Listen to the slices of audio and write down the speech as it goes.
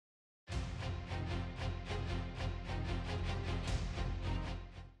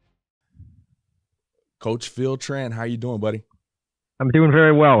Coach Phil Tran. How you doing, buddy? I'm doing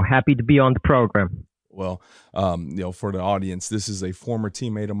very well. Happy to be on the program. Well, for the audience, this is a former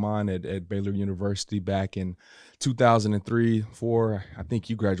teammate of mine at Baylor University back in 2003, 4. I think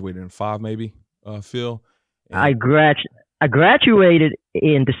you graduated in 5, maybe, Phil. And I graduated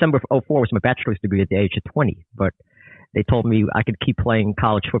in December of 2004 with my bachelor's degree at the age of 20, but they told me I could keep playing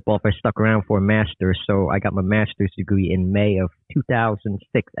college football if I stuck around for a master's, so I got my master's degree in May of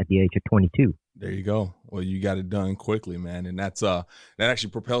 2006 at the age of 22. There you go. Well, you got it done quickly, man, and that actually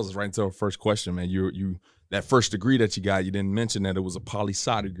propels us right into our first question, man. You that first degree that you got, you didn't mention that it was a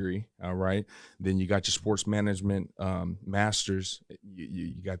poli-sci degree, all right? Then you got your sports management master's.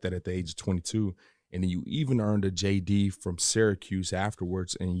 You got that at the age of 22, and then you even earned a JD from Syracuse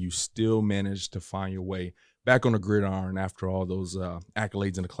afterwards, and you still managed to find your way back on the gridiron after all those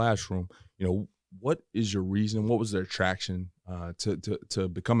accolades in the classroom. What is your reason? What was the attraction to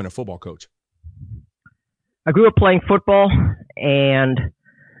becoming a football coach? I grew up playing football and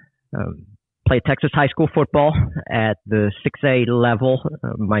played Texas high school football at the 6A level.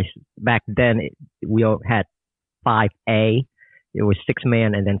 Back then, we had 5A. It was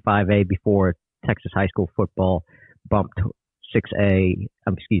 6-man and then 5A before Texas high school football bumped 6-man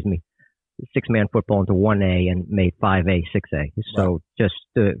football into 1A and made 5A 6A. So just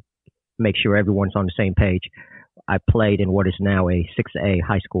to make sure everyone's on the same page, I played in what is now a 6A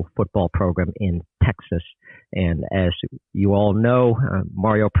high school football program in Texas. And as you all know,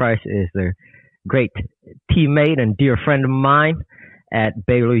 Mario Price is a great teammate and dear friend of mine at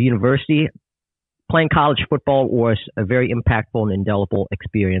Baylor University. Playing college football was a very impactful and indelible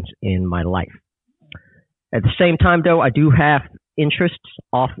experience in my life. At the same time, though, I do have interests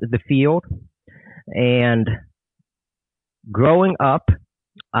off the field. And growing up,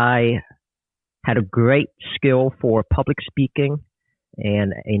 I had a great skill for public speaking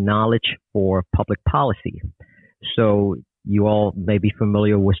and a knowledge for public policy. So you all may be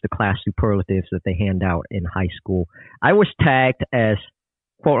familiar with the class superlatives that they hand out in high school. I was tagged as,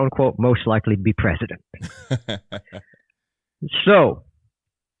 quote unquote, most likely to be president. So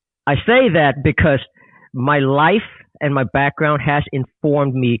I say that because my life and my background has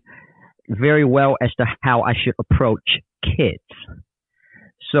informed me very well as to how I should approach kids.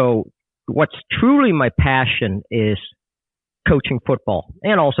 So what's truly my passion is coaching football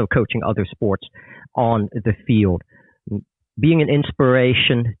and also coaching other sports on the field, being an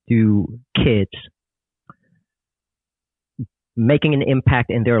inspiration to kids, making an impact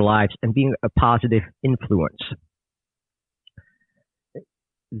in their lives, and being a positive influence.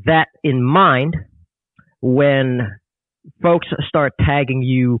 That in mind, when folks start tagging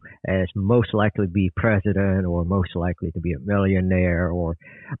you as most likely to be president or most likely to be a millionaire or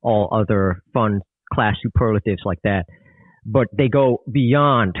all other fun class superlatives like that, but they go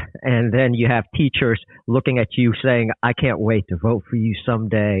beyond, and then you have teachers looking at you saying, I can't wait to vote for you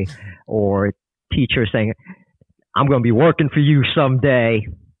someday, or teachers saying, I'm going to be working for you someday.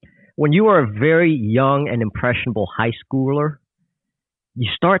 When you are a very young and impressionable high schooler, you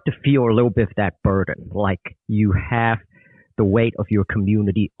start to feel a little bit of that burden, like you have the weight of your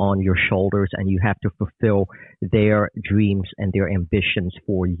community on your shoulders and you have to fulfill their dreams and their ambitions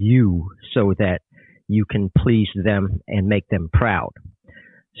for you so that you can please them and make them proud.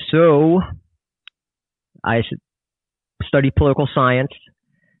 So I studied political science.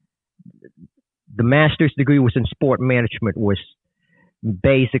 The master's degree was in sport management, was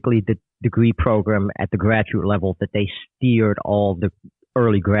basically the degree program at the graduate level that they steered all the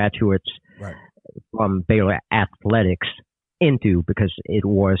early graduates from Baylor athletics into, because it's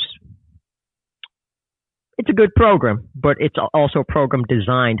a good program, but it's also a program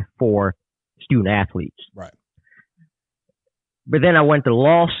designed for student athletes. Right. But then I went to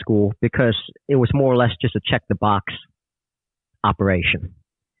law school because it was more or less just a check the box operation.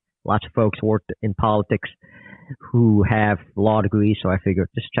 Lots of folks worked in politics who have law degrees, so I figured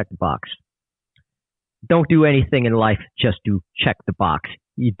just check the box. Don't do anything in life just to check the box.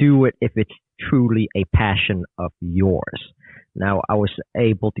 You do it if it's truly a passion of yours. Now, I was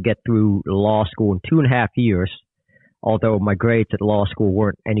able to get through law school in 2.5 years, although my grades at law school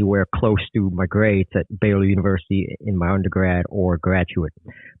weren't anywhere close to my grades at Baylor University in my undergrad or graduate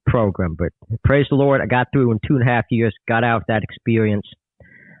program. But praise the Lord, I got through in 2.5 years, got out that experience.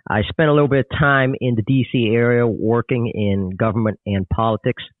 I spent a little bit of time in the D.C. area working in government and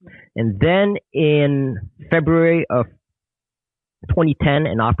politics. And then in February of 2010,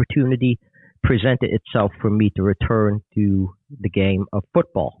 an opportunity presented itself for me to return to the game of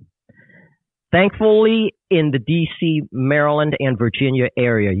football. Thankfully, in the D.C., Maryland, and Virginia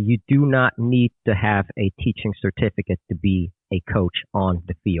area, you do not need to have a teaching certificate to be a coach on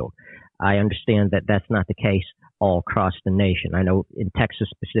the field. I understand that that's not the case all across the nation. I know in Texas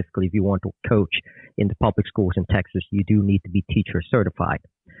specifically, if you want to coach in the public schools in Texas, you do need to be teacher certified.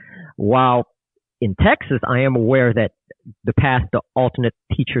 While in Texas, I am aware that the path to alternate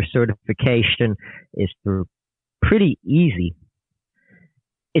teacher certification is pretty easy.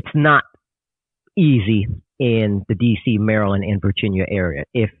 It's not easy in the DC, Maryland, and Virginia area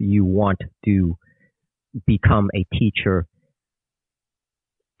if you want to become a teacher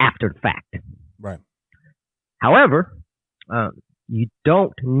after the fact. Right. However, you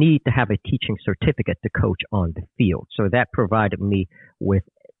don't need to have a teaching certificate to coach on the field. So that provided me with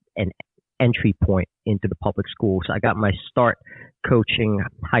an entry point into the public schools. I got my start coaching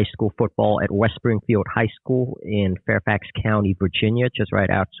high school football at West Springfield High School in Fairfax County, Virginia, just right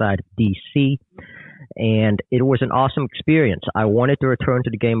outside of DC. And it was an awesome experience. I wanted to return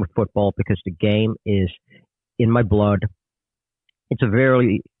to the game of football because the game is in my blood. It's a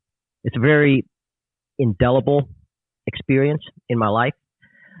very indelible experience in my life.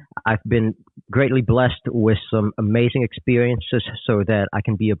 I've been greatly blessed with some amazing experiences so that I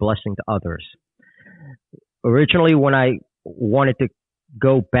can be a blessing to others. Originally, when I wanted to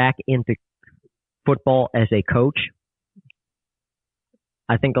go back into football as a coach,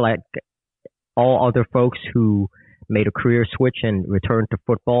 I think like all other folks who made a career switch and returned to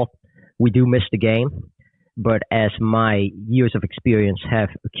football, we do miss the game. But as my years of experience have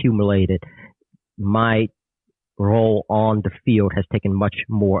accumulated, my role on the field has taken much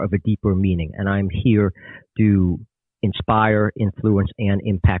more of a deeper meaning. And I'm here to inspire, influence, and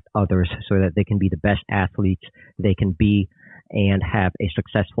impact others so that they can be the best athletes they can be and have a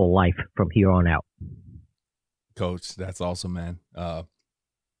successful life from here on out. Coach, that's awesome, man.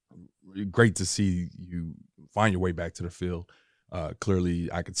 Great to see you find your way back to the field.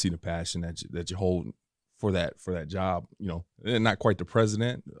 Clearly, I could see the passion that you hold for that job. You know, and not quite the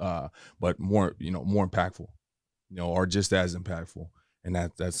president, but more impactful. You know, or just as impactful, and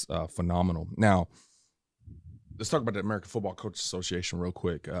that's phenomenal. Now, let's talk about the American Football Coaches Association real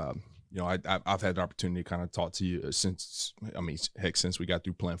quick. You know, I've had the opportunity to kind of talk to you since we got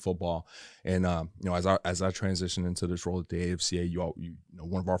through playing football, and you know, as I transitioned into this role at the AFCA, you know,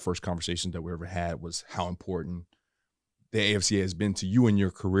 one of our first conversations that we ever had was how important the AFCA has been to you in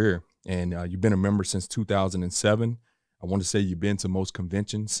your career, and you've been a member since 2007. I want to say you've been to most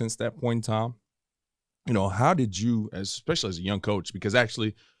conventions since that point in time. You know, how did you, especially as a young coach, because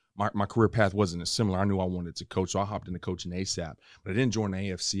actually my career path wasn't as similar. I knew I wanted to coach, so I hopped into coaching ASAP, but I didn't join the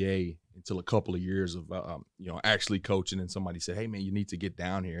AFCA until a couple of years of, you know, actually coaching. And somebody said, hey, man, you need to get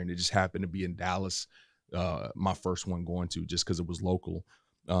down here. And it just happened to be in Dallas, my first one going to, just because it was local.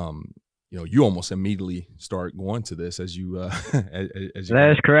 You know, you almost immediately start going to this as you, that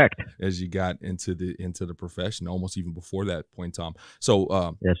is correct. As you got into the profession, almost even before that point in time.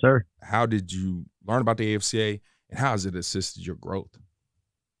 So, yes, sir. How did you learn about the AFCA, and how has it assisted your growth?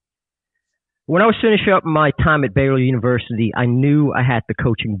 When I was finishing up my time at Baylor University, I knew I had the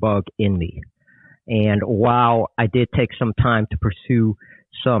coaching bug in me. And while I did take some time to pursue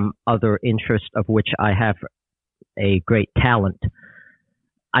some other interests of which I have a great talent,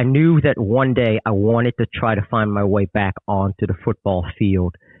 I knew that one day I wanted to try to find my way back onto the football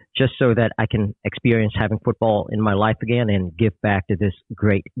field just so that I can experience having football in my life again and give back to this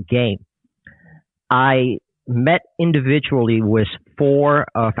great game. I met individually with 4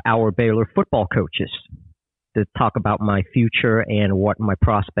 of our Baylor football coaches to talk about my future and what my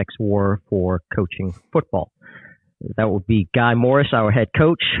prospects were for coaching football. That would be Guy Morris, our head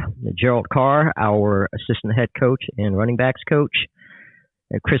coach, Gerald Carr, our assistant head coach and running backs coach,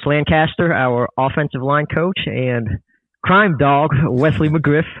 Chris Lancaster, our offensive line coach, and crime dog Wesley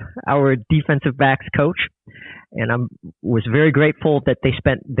McGriff, our defensive backs coach. And I was very grateful that they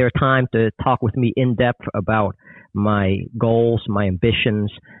spent their time to talk with me in depth about my goals, my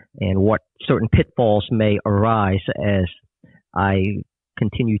ambitions, and what certain pitfalls may arise as I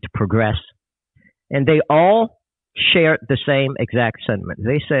continue to progress. And they all shared the same exact sentiment.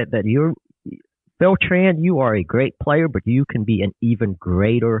 They said that Phil Tran, you are a great player, but you can be an even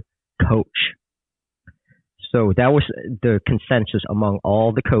greater coach. So that was the consensus among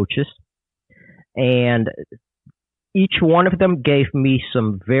all the coaches. And each one of them gave me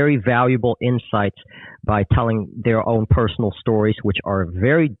some very valuable insights by telling their own personal stories, which are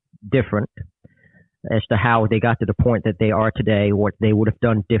very different as to how they got to the point that they are today, what they would have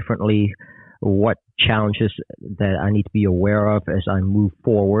done differently, what challenges that I need to be aware of as I move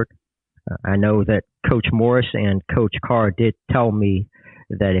forward. I know that Coach Morris and Coach Carr did tell me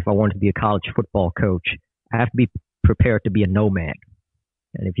that if I wanted to be a college football coach, I have to be prepared to be a nomad.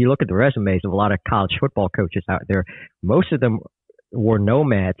 And if you look at the resumes of a lot of college football coaches out there, most of them were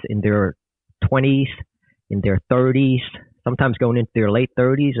nomads in their 20s, in their 30s, sometimes going into their late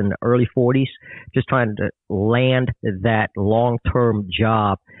 30s and early 40s, just trying to land that long-term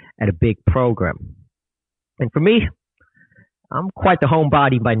job at a big program. And for me, I'm quite the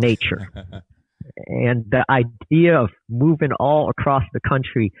homebody by nature. And the idea of moving all across the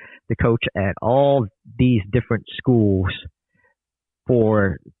country to coach at all these different schools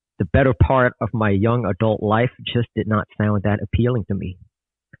for the better part of my young adult life just did not sound that appealing to me.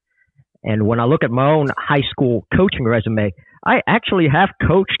 And when I look at my own high school coaching resume, I actually have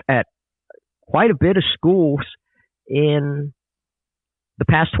coached at quite a bit of schools in the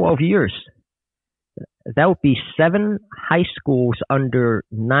past 12 years. That would be 7 high schools under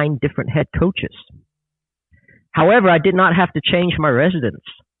 9 different head coaches. However, I did not have to change my residence.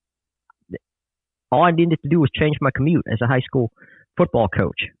 All I needed to do was change my commute as a high school football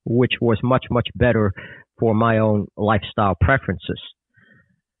coach, which was much, much better for my own lifestyle preferences.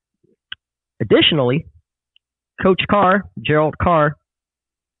 Additionally, Coach Carr, Gerald Carr,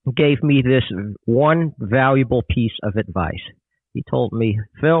 gave me this one valuable piece of advice. He told me,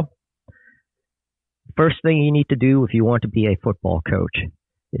 Phil, first thing you need to do if you want to be a football coach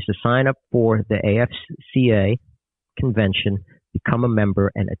is to sign up for the AFCA convention, become a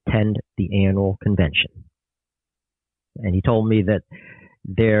member, and attend the annual convention. And he told me that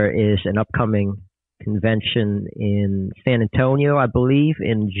there is an upcoming convention in San Antonio, I believe,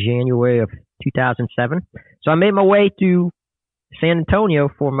 in January of 2007. So I made my way to San Antonio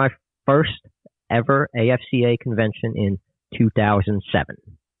for my first ever AFCA convention in 2007.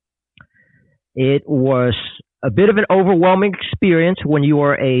 It was a bit of an overwhelming experience when you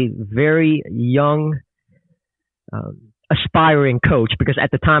are a very young, aspiring coach, because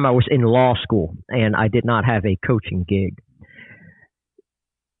at the time I was in law school and I did not have a coaching gig.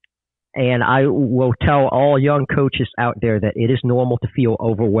 And I will tell all young coaches out there that it is normal to feel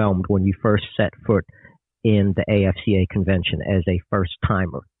overwhelmed when you first set foot in the AFCA convention as a first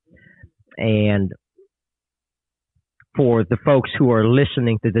timer. And for the folks who are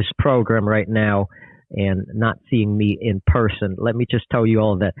listening to this program right now and not seeing me in person, let me just tell you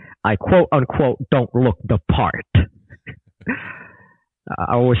all that I quote unquote don't look the part.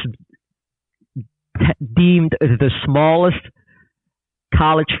 I was deemed the smallest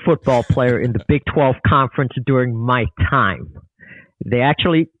college football player in the Big 12 conference during my time. They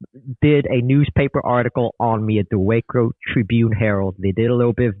actually did a newspaper article on me at the Waco Tribune Herald. They did a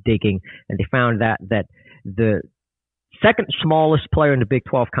little bit of digging, and they found that the second smallest player in the Big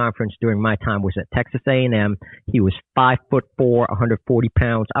 12 conference during my time was at Texas A&M. He was 5'4", 140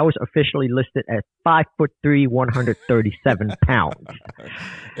 pounds. I was officially listed at 5'3", 137 pounds.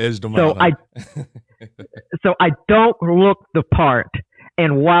 So I don't look the part.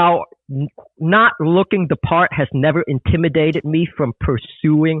 And while not looking the part has never intimidated me from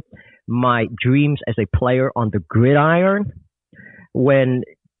pursuing my dreams as a player on the gridiron, when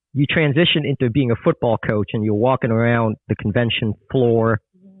you transition into being a football coach and you're walking around the convention floor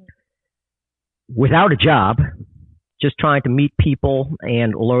without a job, just trying to meet people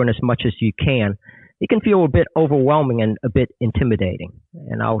and learn as much as you can, it can feel a bit overwhelming and a bit intimidating.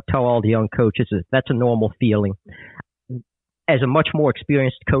 And I'll tell all the young coaches that that's a normal feeling. As a much more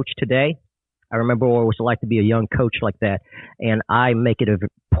experienced coach today, I remember what it was like to be a young coach like that. And I make it a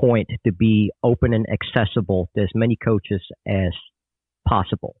point to be open and accessible to as many coaches as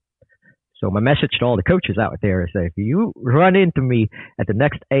possible. So my message to all the coaches out there is that if you run into me at the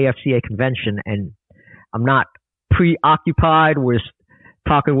next AFCA convention and I'm not preoccupied with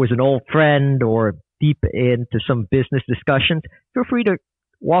talking with an old friend or deep into some business discussions, feel free to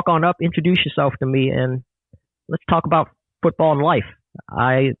walk on up, introduce yourself to me, and let's talk about football and life.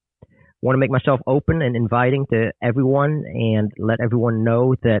 I want to make myself open and inviting to everyone and let everyone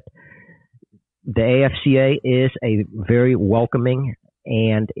know that the AFCA is a very welcoming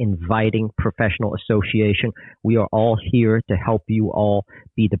and inviting professional association. We are all here to help you all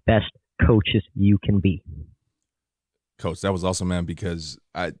be the best coaches you can be. Coach, that was awesome, man, because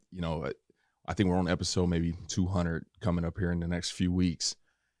I think we're on episode maybe 200 coming up here in the next few weeks.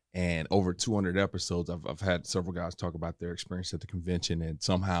 And over 200 episodes, I've had several guys talk about their experience at the convention, and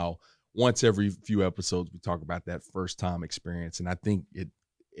somehow once every few episodes we talk about that first time experience. And I think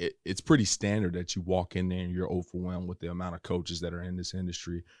it's pretty standard that you walk in there and you're overwhelmed with the amount of coaches that are in this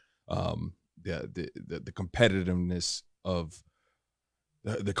industry, the competitiveness of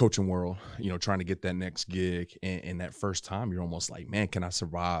the coaching world, trying to get that next gig, and that first time you're almost like, man, can I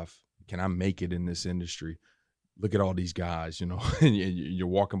survive? Can I make it in this industry? Look at all these guys, and you're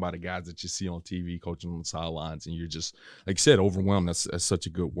walking by the guys that you see on TV coaching on the sidelines, and you're just, like you said, overwhelmed. That's such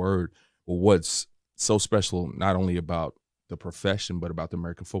a good word. But what's so special, not only about the profession, but about the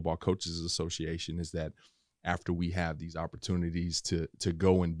American Football Coaches Association, is that after we have these opportunities to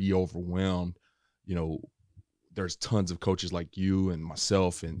go and be overwhelmed, you know, there's tons of coaches like you and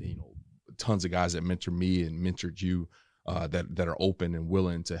myself and, you know, tons of guys that mentor me and mentored you that are open and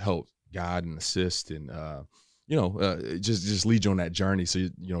willing to help guide and assist and, just lead you on that journey. So,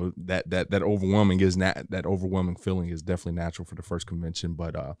 you know, that overwhelming feeling is definitely natural for the first convention,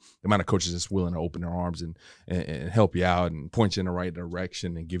 but the amount of coaches that's willing to open their arms and help you out and point you in the right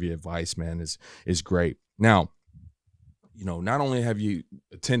direction and give you advice, man, is great. Now, you know, not only have you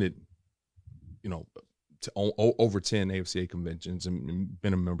attended, you know, over 10 AFCA conventions and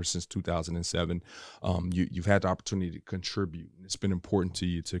been a member since 2007. You've had the opportunity to contribute. It's been important to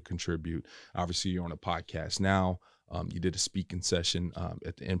you to contribute. Obviously, you're on a podcast now. You did a speaking session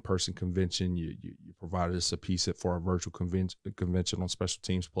at the in-person convention. You provided us a piece for our virtual convention on special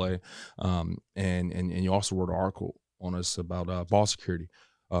teams play. And you also wrote an article on us about ball security,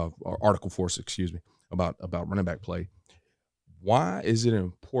 Article 4, excuse me, about running back play. Why is it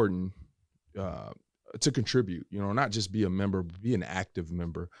important to contribute, you know, not just be a member, but be an active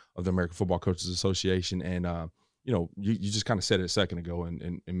member of the American Football Coaches Association? And, you know, you just kind of said it a second ago,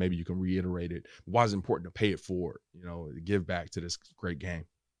 and maybe you can reiterate it. Why is it important to pay it forward, you know, to give back to this great game?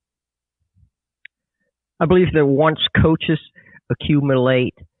 I believe that once coaches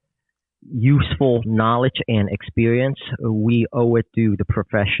accumulate useful knowledge and experience, we owe it to the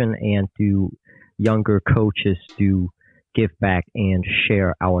profession and to younger coaches to give back and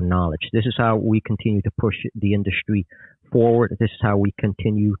share our knowledge. This is how we continue to push the industry forward. This is how we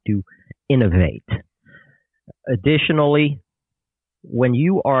continue to innovate. Additionally, when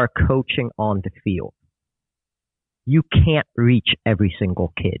you are coaching on the field, you can't reach every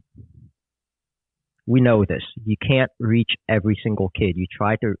single kid. We know this. You can't reach every single kid. You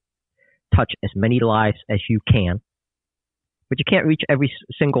try to touch as many lives as you can, but you can't reach every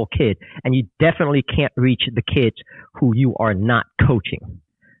single kid, and you definitely can't reach the kids who you are not coaching,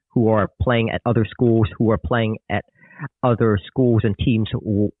 who are playing at other schools, who are playing at other schools and teams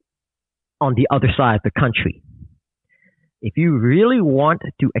on the other side of the country. If you really want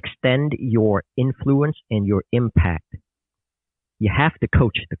to extend your influence and your impact, you have to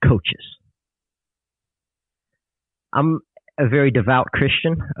coach the coaches. I'm a very devout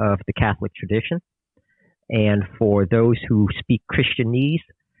Christian of the Catholic tradition. And for those who speak Christianese,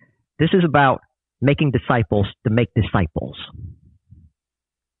 this is about making disciples to make disciples.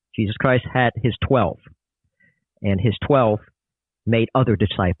 Jesus Christ had his 12, and his 12 made other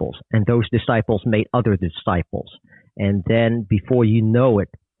disciples, and those disciples made other disciples. And then before you know it,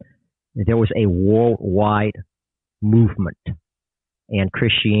 there was a worldwide movement, and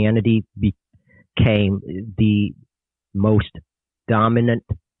Christianity became the most dominant,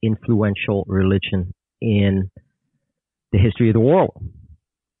 influential religion in the history of the world.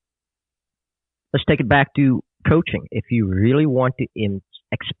 Let's take it back to coaching. If you really want to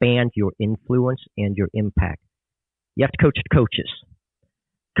expand your influence and your impact, you have to coach the coaches.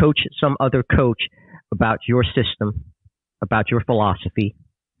 Coach some other coach about your system, about your philosophy,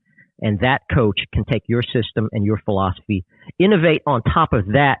 and that coach can take your system and your philosophy, innovate on top of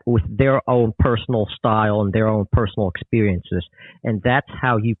that with their own personal style and their own personal experiences. And that's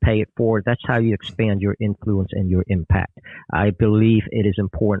how you pay it forward. That's how you expand your influence and your impact. I believe it is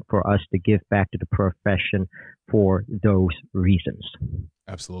important for us to give back to the profession for those reasons.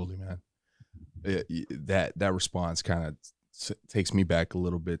 Absolutely, man. That response kind of takes me back a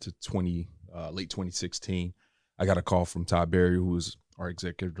little bit to late 2016. I got a call from Todd Berry, who was our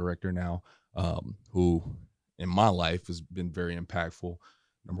executive director now, who in my life has been very impactful.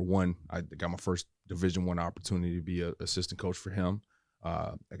 Number one, I got my first Division I opportunity to be an assistant coach for him.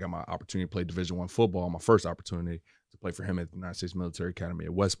 I got my opportunity to play Division I football, my first opportunity to play for him at the United States Military Academy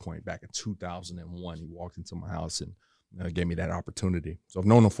at West Point back in 2001. He walked into my house and gave me that opportunity. So I've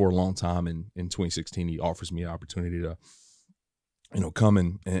known him for a long time, and in 2016, he offers me an opportunity to, you know, come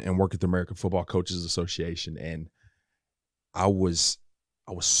and work at the American Football Coaches Association. And I was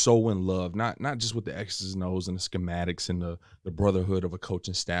so in love, not just with the X's and O's and the schematics and the brotherhood of a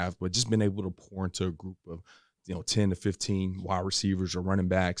coaching staff, but just being able to pour into a group of, you know, 10 to 15 wide receivers or running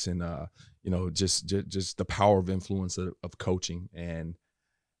backs, and you know, just the power of influence of coaching. And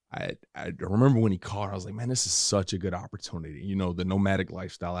I remember when he called, I was like, man, this is such a good opportunity. You know, the nomadic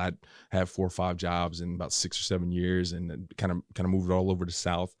lifestyle. I'd had 4 or 5 jobs in about 6 or 7 years, and kind of moved all over the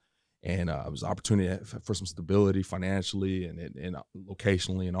South. And it was an opportunity for some stability financially and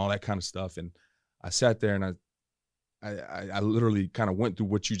locationally and all that kind of stuff. And I sat there and I literally kind of went through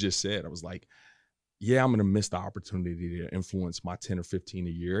what you just said. I was like, yeah, I'm going to miss the opportunity to influence my 10 or 15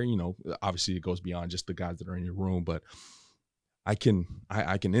 a year. You know, obviously it goes beyond just the guys that are in your room, but I can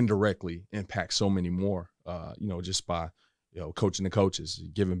indirectly impact so many more, just by, coaching the coaches,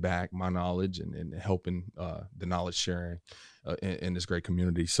 giving back my knowledge and helping the knowledge sharing in this great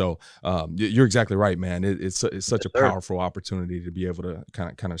community. So you're exactly right, man. It's such a powerful opportunity to be able to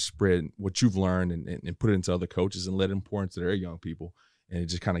kind of spread what you've learned and put it into other coaches and let them pour into their young people. And it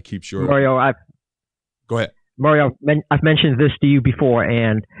just kind of keeps your Mario. Go ahead. Mario, I've mentioned this to you before,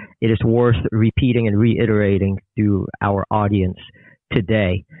 and it is worth repeating and reiterating to our audience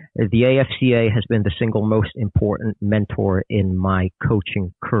today. The AFCA has been the single most important mentor in my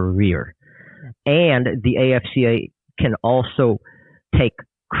coaching career. And the AFCA can also take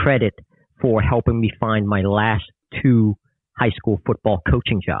credit for helping me find my last 2 high school football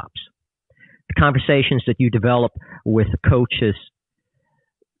coaching jobs. The conversations that you develop with coaches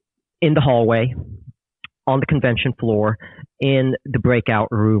in the hallway, on the convention floor, in the breakout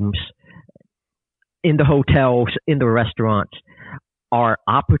rooms, in the hotels, in the restaurants, are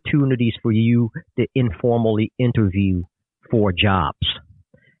opportunities for you to informally interview for jobs.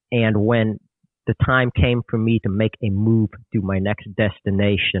 And when the time came for me to make a move to my next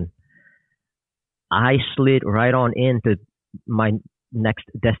destination, I slid right on into my next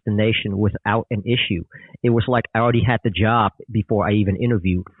destination without an issue. It was like I already had the job before I even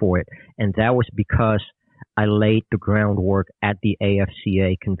interviewed for it. And that was because I laid the groundwork at the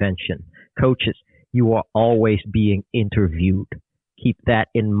AFCA convention. Coaches, you are always being interviewed. Keep that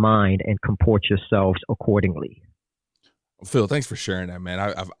in mind and comport yourselves accordingly. Phil, thanks for sharing that, man.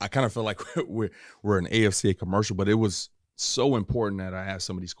 I kind of feel like we're an AFCA commercial, but it was so important that I asked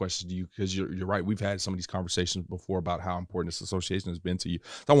some of these questions to you, because you're right. We've had some of these conversations before about how important this association has been to you.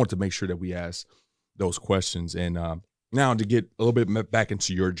 So I want to make sure that we ask those questions. And now to get a little bit back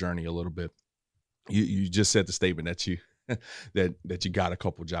into your journey a little bit, you just said the statement that you that you got a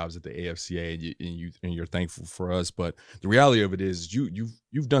couple jobs at the AFCA and you're thankful for us. But the reality of it is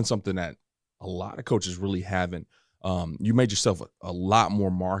you've done something that a lot of coaches really haven't. You made yourself a lot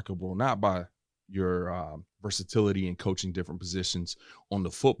more marketable, not by your versatility in coaching different positions on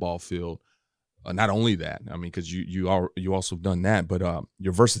the football field. Not only that, I mean, because you also done that, but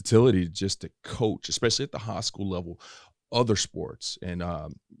your versatility just to coach, especially at the high school level, other sports, and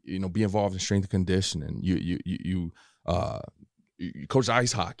be involved in strength and conditioning. You coach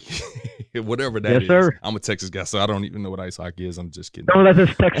ice hockey, whatever that is. Sir. I'm a Texas guy, so I don't even know what ice hockey is. I'm just kidding. Don't let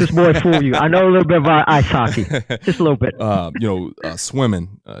this Texas boy fool you. I know a little bit about ice hockey, just a little bit.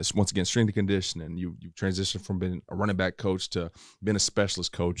 Swimming, once again, strength and conditioning. You transitioned from being a running back coach to being a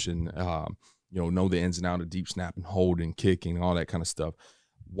specialist coach, and know the ins and outs of deep snap and holding, kicking, and all that kind of stuff.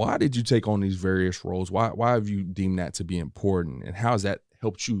 Why did you take on these various roles? Why have you deemed that to be important, and how has that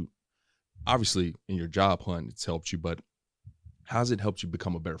helped you? Obviously, in your job hunt, it's helped you, but how has it helped you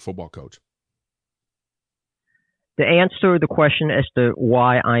become a better football coach? To answer the question as to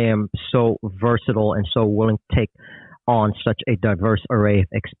why I am so versatile and so willing to take on such a diverse array of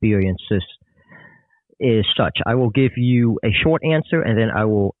experiences is such. I will give you a short answer, and then I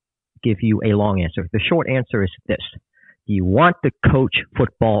will give you a long answer. The short answer is this: do you want to coach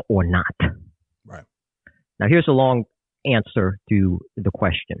football or not? Right. Now, here's a long answer to the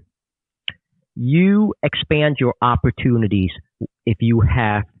question. You expand your opportunities if you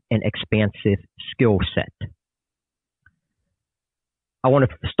have an expansive skill set. I want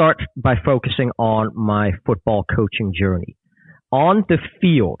to start by focusing on my football coaching journey. On the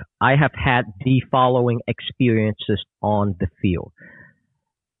field, I have had the following experiences on the field.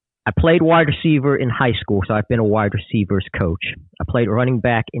 I played wide receiver in high school, so I've been a wide receivers coach. I played running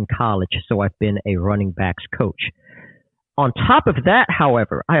back in college, so I've been a running backs coach. On top of that,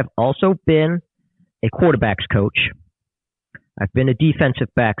 however, I have also been a quarterbacks coach. I've been a defensive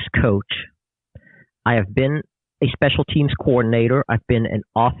backs coach. I have been a special teams coordinator. I've been an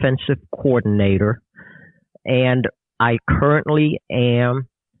offensive coordinator. And I currently am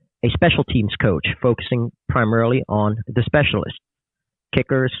a special teams coach, focusing primarily on the specialists: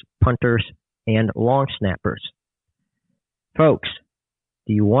 kickers, punters, and long snappers. Folks,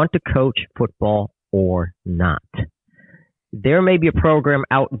 do you want to coach football or not? There may be a program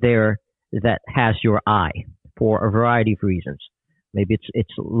out there that has your eye for a variety of reasons. Maybe it's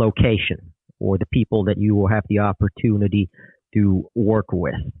location, or the people that you will have the opportunity to work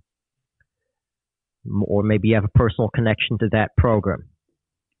with. Or maybe you have a personal connection to that program.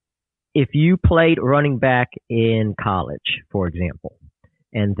 If you played running back in college, for example,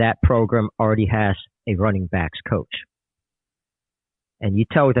 and that program already has a running backs coach, and you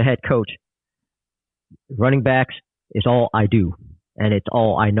tell the head coach, running backs is all I do, and it's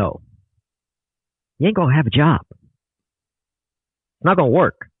all I know, you ain't going to have a job. It's not going to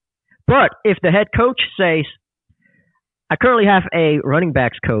work. But if the head coach says, I currently have a running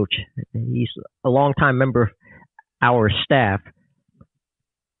backs coach. He's a longtime member of our staff.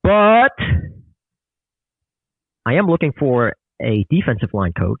 But I am looking for a defensive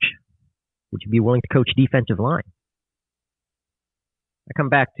line coach. Would you be willing to coach defensive line? I come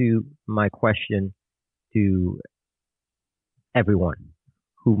back to my question to everyone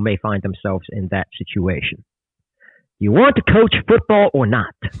who may find themselves in that situation. You want to coach football or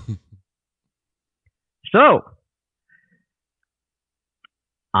not? So,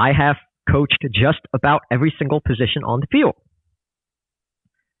 I have coached just about every single position on the field.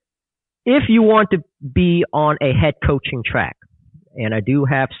 If you want to be on a head coaching track, and I do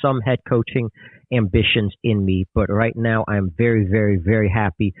have some head coaching ambitions in me, but right now I'm very, very, very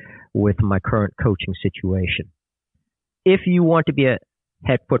happy with my current coaching situation. If you want to be a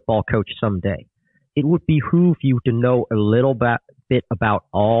head football coach someday, it would behoove you to know a little bit about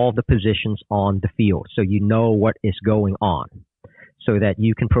all the positions on the field so you know what is going on, so that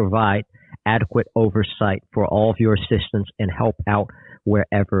you can provide adequate oversight for all of your assistants and help out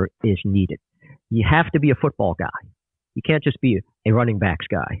wherever is needed. You have to be a football guy. You can't just be a running backs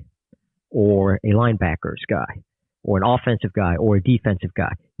guy or a linebackers guy or an offensive guy or a defensive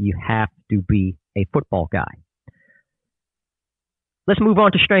guy. You have to be a football guy. Let's move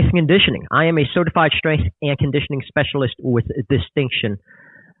on to strength and conditioning. I am a certified strength and conditioning specialist with distinction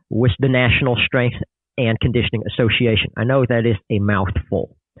with the National Strength and Conditioning Association. I know that is a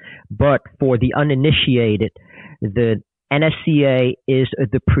mouthful, but for the uninitiated, the NSCA is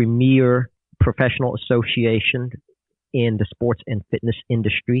the premier professional association in the sports and fitness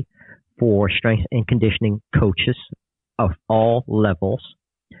industry for strength and conditioning coaches of all levels.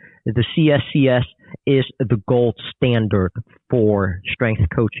 The CSCS is the gold standard for strength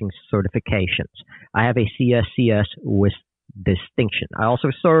coaching certifications. I have a CSCS with distinction. I also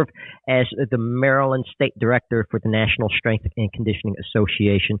serve as the Maryland State Director for the National Strength and Conditioning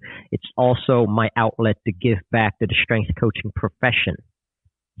Association. It's also my outlet to give back to the strength coaching profession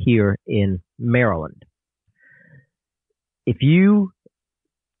here in Maryland. If you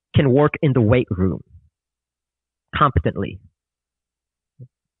can work in the weight room competently,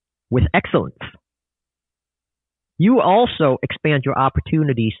 with excellence, you also expand your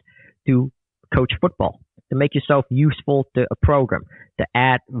opportunities to coach football, to make yourself useful to a program, to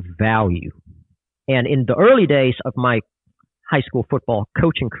add value. And in the early days of my high school football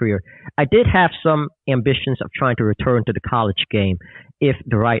coaching career, I did have some ambitions of trying to return to the college game if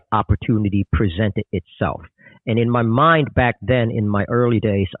the right opportunity presented itself. And in my mind back then, in my early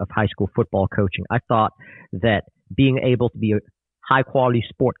days of high school football coaching, I thought that being able to be a high-quality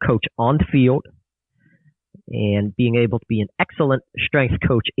sport coach on the field and being able to be an excellent strength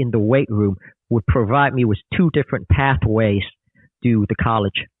coach in the weight room would provide me with two different pathways to the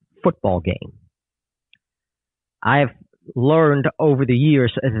college football game. I've learned over the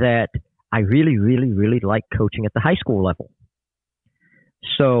years that I really, really, really like coaching at the high school level.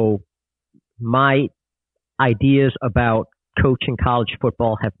 So my ideas about coaching college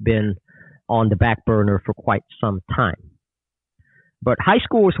football have been on the back burner for quite some time. But high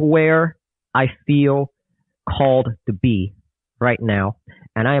school is where I feel called to be right now,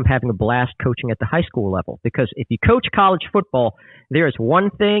 and I am having a blast coaching at the high school level, because if you coach college football, there is one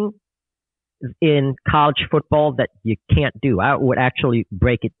thing in college football that you can't do. I would actually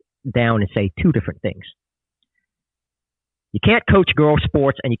break it down and say two different things. You can't coach girls'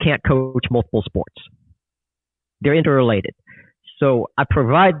 sports and you can't coach multiple sports. They're interrelated. So I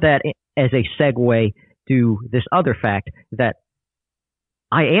provide that as a segue to this other fact that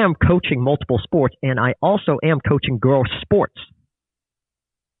I am coaching multiple sports, and I also am coaching girls' sports.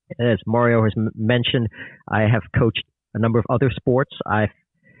 As Mario has mentioned, I have coached a number of other sports. I've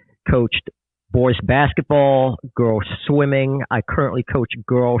coached boys basketball, girls swimming. I currently coach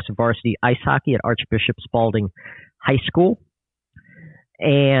girls varsity ice hockey at Archbishop Spalding High School.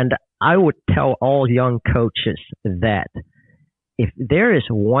 And I would tell all young coaches that if there is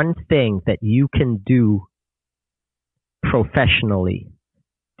one thing that you can do professionally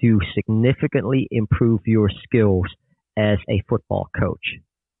to significantly improve your skills as a football coach,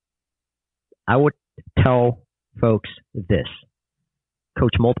 I would tell folks this: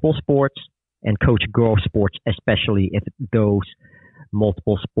 coach multiple sports and coach girls sports, especially if those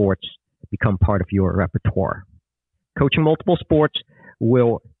multiple sports become part of your repertoire. Coaching multiple sports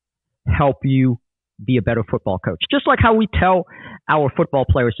will help you be a better football coach. Just like how we tell our football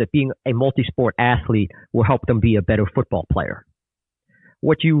players that being a multi-sport athlete will help them be a better football player.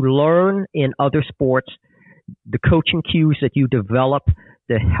 What you learn in other sports, the coaching cues that you develop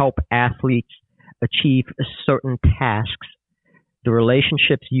to help athletes achieve certain tasks, the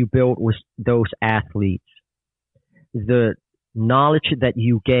relationships you build with those athletes the knowledge that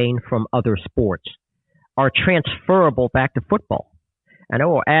you gain from other sports are transferable back to football. And I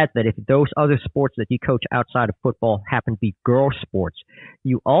will add that if those other sports that you coach outside of football happen to be girl sports,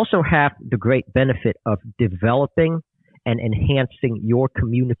 you also have the great benefit of developing and enhancing your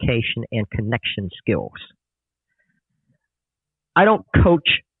communication and connection skills. I don't coach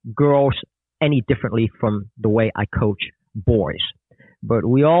girls any differently from the way I coach boys, but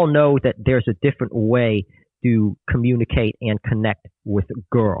we all know that there's a different way to communicate and connect with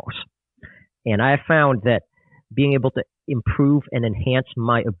girls. And I have found that being able to improve and enhance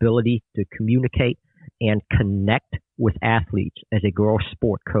my ability to communicate and connect with athletes as a girls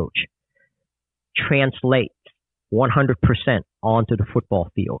sport coach translates 100% onto the football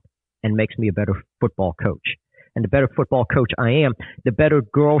field and makes me a better football coach. And the better football coach I am, the better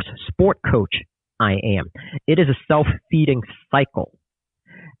girls sport coach I am. It is a self-feeding cycle.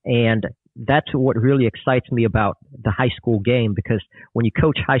 And that's what really excites me about the high school game, because when you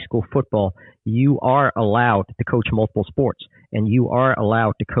coach high school football, you are allowed to coach multiple sports and you are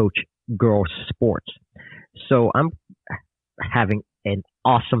allowed to coach girls sports. So I'm having an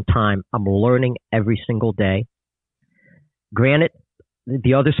awesome time. I'm learning every single day. Granted,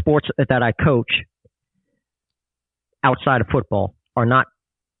 the other sports that I coach outside of football are not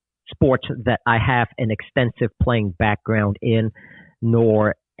sports that I have an extensive playing background in,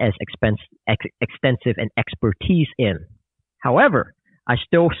 nor as extensive and expertise in. However, I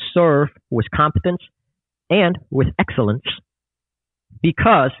still serve with competence and with excellence,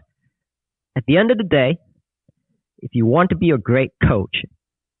 because at the end of the day, if you want to be a great coach,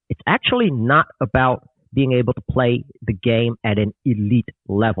 it's actually not about being able to play the game at an elite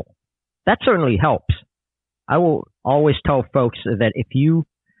level. That certainly helps. I will always tell folks that if you've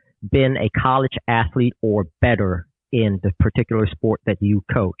been a college athlete or better in the particular sport that you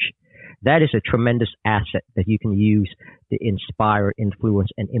coach, that is a tremendous asset that you can use to inspire, influence,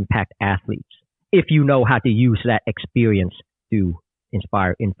 and impact athletes, if you know how to use that experience to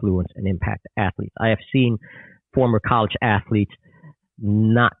inspire, influence, and impact athletes. I have seen former college athletes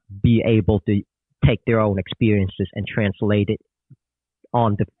not be able to take their own experiences and translate it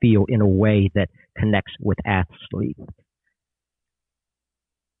on the field in a way that connects with athletes.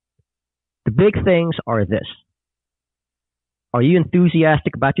 The big things are this. Are you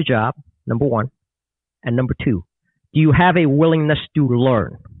enthusiastic about your job? Number one. And number two, do you have a willingness to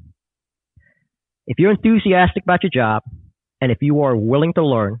learn? If you're enthusiastic about your job, and if you are willing to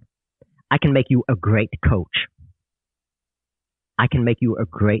learn, I can make you a great coach. I can make you a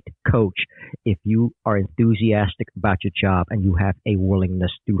great coach if you are enthusiastic about your job and you have a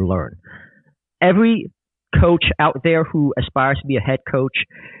willingness to learn. Every coach out there who aspires to be a head coach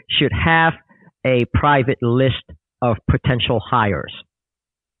should have a private list of potential hires.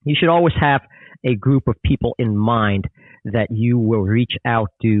 You should always have a group of people in mind that you will reach out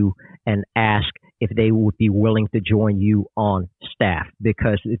to and ask if they would be willing to join you on staff,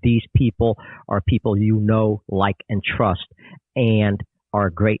 because these people are people you know, like, and trust, and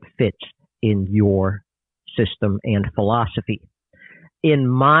are great fits in your system and philosophy. In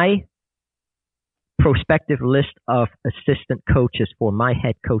my prospective list of assistant coaches for my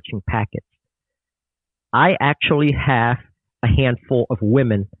head coaching package, I actually have a handful of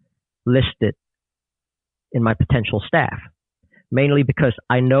women listed in my potential staff, mainly because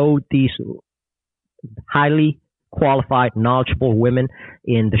I know these highly qualified, knowledgeable women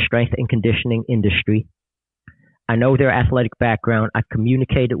in the strength and conditioning industry. I know their athletic background. I've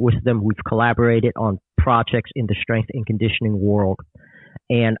communicated with them. We've collaborated on projects in the strength and conditioning world.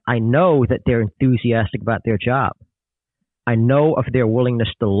 And I know that they're enthusiastic about their job. I know of their willingness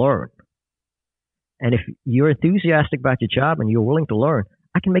to learn. And if you're enthusiastic about your job and you're willing to learn,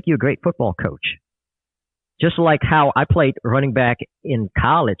 I can make you a great football coach. Just like how I played running back in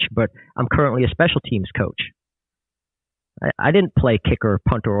college, but I'm currently a special teams coach. I didn't play kicker,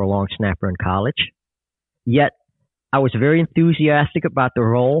 punter, or long snapper in college. Yet, I was very enthusiastic about the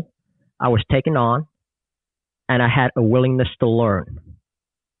role I was taking on, and I had a willingness to learn.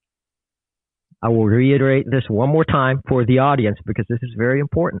 I will reiterate this one more time for the audience because this is very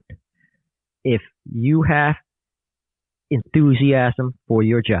important. If you have enthusiasm for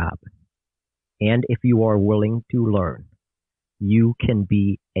your job, and if you are willing to learn, you can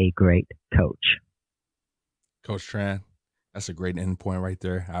be a great coach. Coach Tran, that's a great endpoint right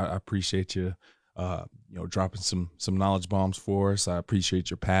there. I appreciate you, dropping some knowledge bombs for us. I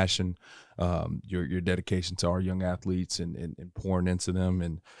appreciate your passion, your dedication to our young athletes and pouring into them,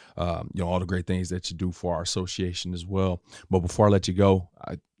 and all the great things that you do for our association as well. But before I let you go,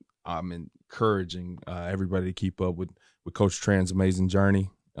 I'm encouraging everybody to keep up with Coach Tran's amazing journey.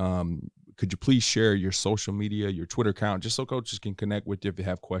 could you please share your social media, your Twitter account, just so coaches can connect with you if they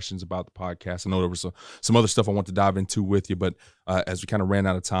have questions about the podcast? I know there was some other stuff I want to dive into with you, but as we kind of ran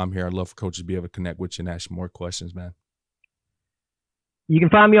out of time here, I'd love for coaches to be able to connect with you and ask you more questions, man. You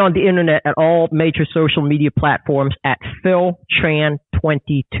can find me on the internet at all major social media platforms at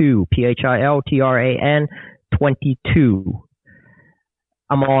PhilTran22, PhilTran 22.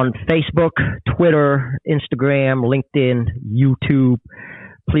 I'm on Facebook, Twitter, Instagram, LinkedIn, YouTube.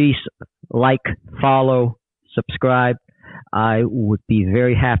 Please like, follow, subscribe. I would be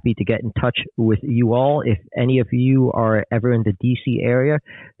very happy to get in touch with you all. If any of you are ever in the DC area,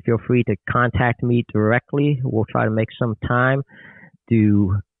 feel free to contact me directly. We'll try to make some time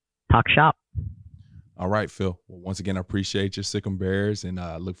to talk shop. All right, Phil. Well, once again, I appreciate you, Sic 'em Bears, and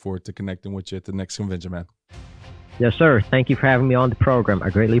I look forward to connecting with you at the next convention, man. Yes, sir. Thank you for having me on the program. I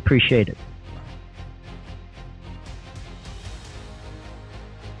greatly appreciate it.